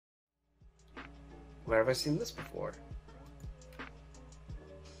Where have I seen this before?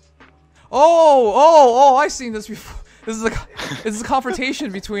 Oh! I've seen this before. This is a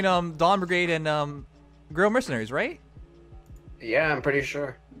confrontation between Dawn Brigade and Guerrilla Mercenaries, right? Yeah, I'm pretty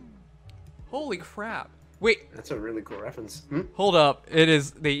sure. Holy crap! Wait, That's a really cool reference. hold up. It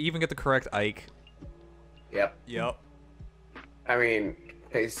is. They even get the correct Ike. Yep. Yep. I mean,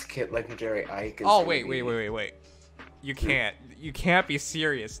 base kit Legendary Ike is Oh gonna wait. be- You can't. You can't be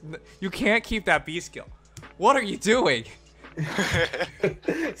serious. You can't keep that B skill. What are you doing?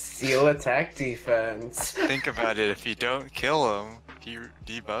 Seal attack defense. Think about it. If you don't kill him, he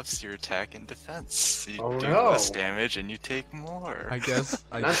debuffs your attack and defense. You Oh, do no. less damage and you take more. I guess.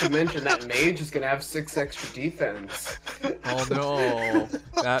 Not to mention that mage is gonna have 6 extra defense. Oh no,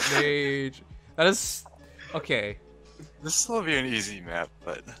 that mage. That is okay. This will be an easy map,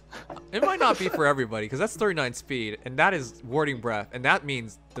 but It might not be for everybody because that's 39 speed, and that is warding breath, and that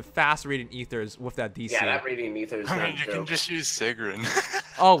means the fast reading ethers with that DC. Yeah, that radiant ether is I not mean, you joke. can just use Sigrun.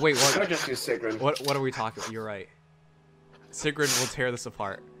 Oh wait, I'll what? just use Sigrun. What are we talking about? You're right. Sigrun will tear this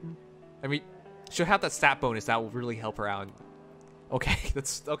apart. I mean, she'll have that stat bonus that will really help her out. Okay,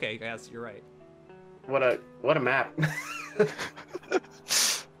 that's okay. Yes, you're right. What a map.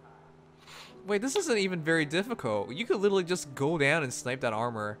 Wait, this isn't even very difficult. You could literally just go down and snipe that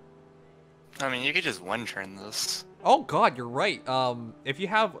armor. I mean, you could just one-turn this. Oh god, you're right. If you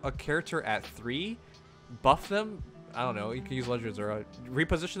have a character at 3, buff them. I don't know. You can use Legends or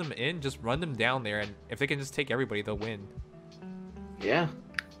reposition them in. Just run them down there, and if they can just take everybody, they'll win. Yeah.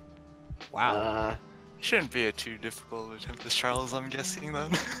 Wow. Shouldn't be a too difficult with Tempest Trials, I'm guessing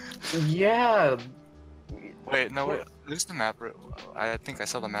then. Yeah. Wait, no, wait. There's the map. I think I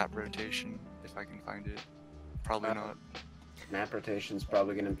saw the map rotation. If I can find it. Probably not. Map rotation's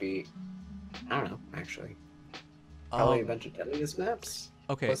probably gonna be. I don't know, actually. Probably a Um, bunch of deadliest maps.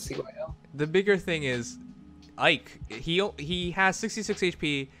 okay. Plus CYL. The bigger thing is Ike. He has 66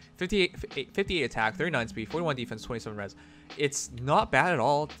 HP, 58 attack, 39 speed, 41 defense, 27 res. It's not bad at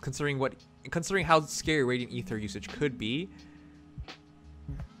all considering how scary Radiant Ether usage could be.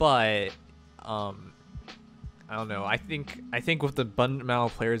 But I don't know. I think with the abundant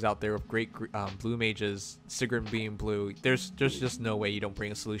amount of players out there with great blue mages, Sigrun being blue, there's just no way you don't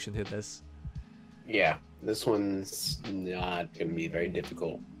bring a solution to this. Yeah, this one's not gonna be very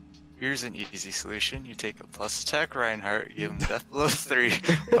difficult. Here's an easy solution. You take a plus attack Reinhardt, give him death below 3,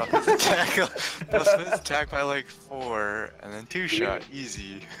 buff his attack by like 4, and then 2-shot.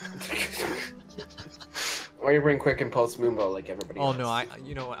 Easy. Or you bring quick impulse Moonbow like everybody Oh else. no,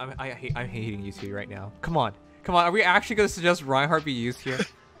 I'm hating you two right now. Come on. Are we actually gonna suggest Reinhardt be used here?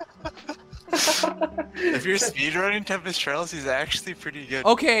 If you're speedrunning Tempest Trials, he's actually pretty good.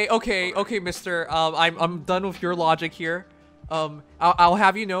 Okay, mister. I'm done with your logic here. I'll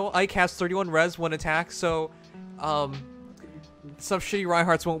have you know, Ike has 31 res, 1 attack, so, some shitty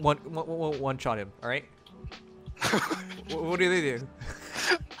Reinhardts won't one-shot him, alright? What do they do?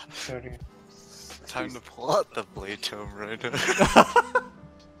 Time to pull out the Blade Tome right now.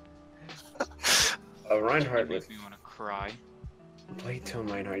 Reinhardt It with makes me want to cry. Blade Tome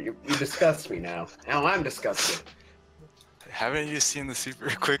Reinhardt. You disgust me now. Now I'm disgusted. Haven't you seen the super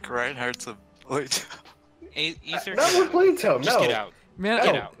quick Reinhardt's of Blade Tome? Ether, Not with Blade Tome, just no. get out. Man,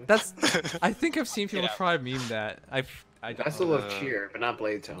 Get out. that's, I think I've seen people Get out. try to meme that. I don't Vessel of Cheer, but not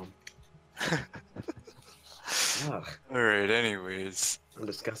Blade Tome. Ugh, Alright, anyways. I'm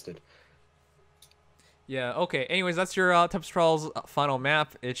disgusted. Yeah, okay. Anyways, that's your Tempest Trials final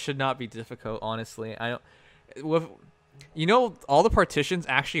map. It should not be difficult, honestly. All the partitions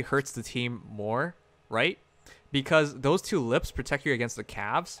actually hurts the team more, right? Because those 2 lips protect you against the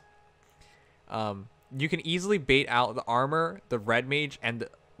calves. You can easily bait out the armor, the red mage, and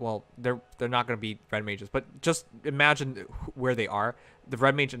they're not going to be red mages, but just imagine where they are. The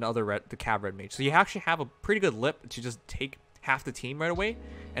red mage and the cav red mage. So you actually have a pretty good lip to just take half the team right away,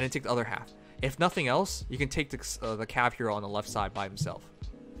 and then take the other half. If nothing else, you can take the cav hero on the left side by himself.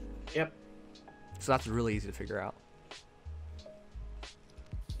 Yep. So that's really easy to figure out.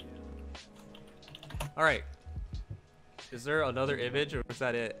 All right. Is there another image, or is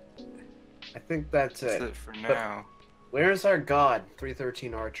that it? I think that's it. That's it for But now. where's our god,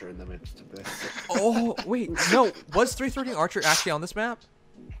 313 Archer, in the midst of this? Oh wait, no. Was 313 Archer actually on this map?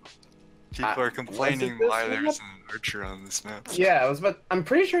 People are complaining was it this why map? there's an archer on this map. Yeah, but I'm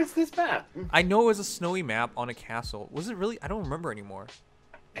pretty sure it's this map. I know it was a snowy map on a castle. Was it really? I don't remember anymore.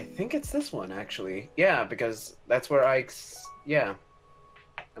 I think it's this one, actually. Yeah, because that's where Ike's... Yeah.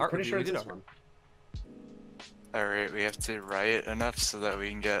 I'm Art pretty sure review, it's we this did one. Alright, we have to riot enough so that we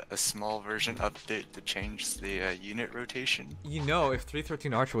can get a small version update to change the unit rotation. You know, if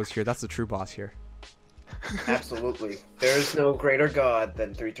 313 Archer was here, that's the true boss here. Absolutely. There is no greater god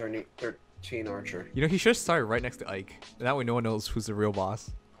than 13 Archer. You know, he should have started right next to Ike. That way no one knows who's the real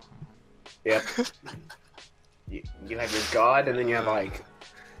boss. Yep. You have your god, and then you have Ike.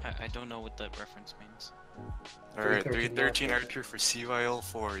 I don't know what that reference means. Alright, 313 313 Archer for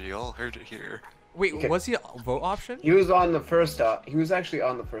CYL4. You all heard it here. Wait, Okay. was he a vote option? He was on the first. He was actually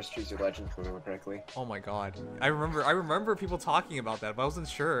on the first Choose Your Legend, if I remember correctly. Oh my god. I remember people talking about that, but I wasn't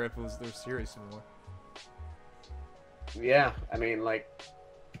sure if they're serious anymore. Yeah, I mean, like,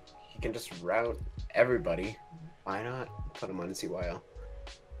 he can just route everybody. Why not put him on CYL?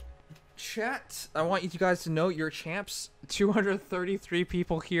 Chat, I want you guys to know your champs. 233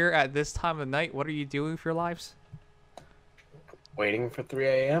 people here at this time of night. What are you doing for your lives? Waiting for 3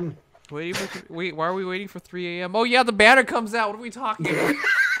 a.m. Wait, why are we waiting for 3 a.m.? Oh yeah, the banner comes out. What are we talking about?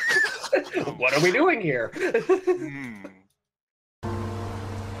 What are we doing here?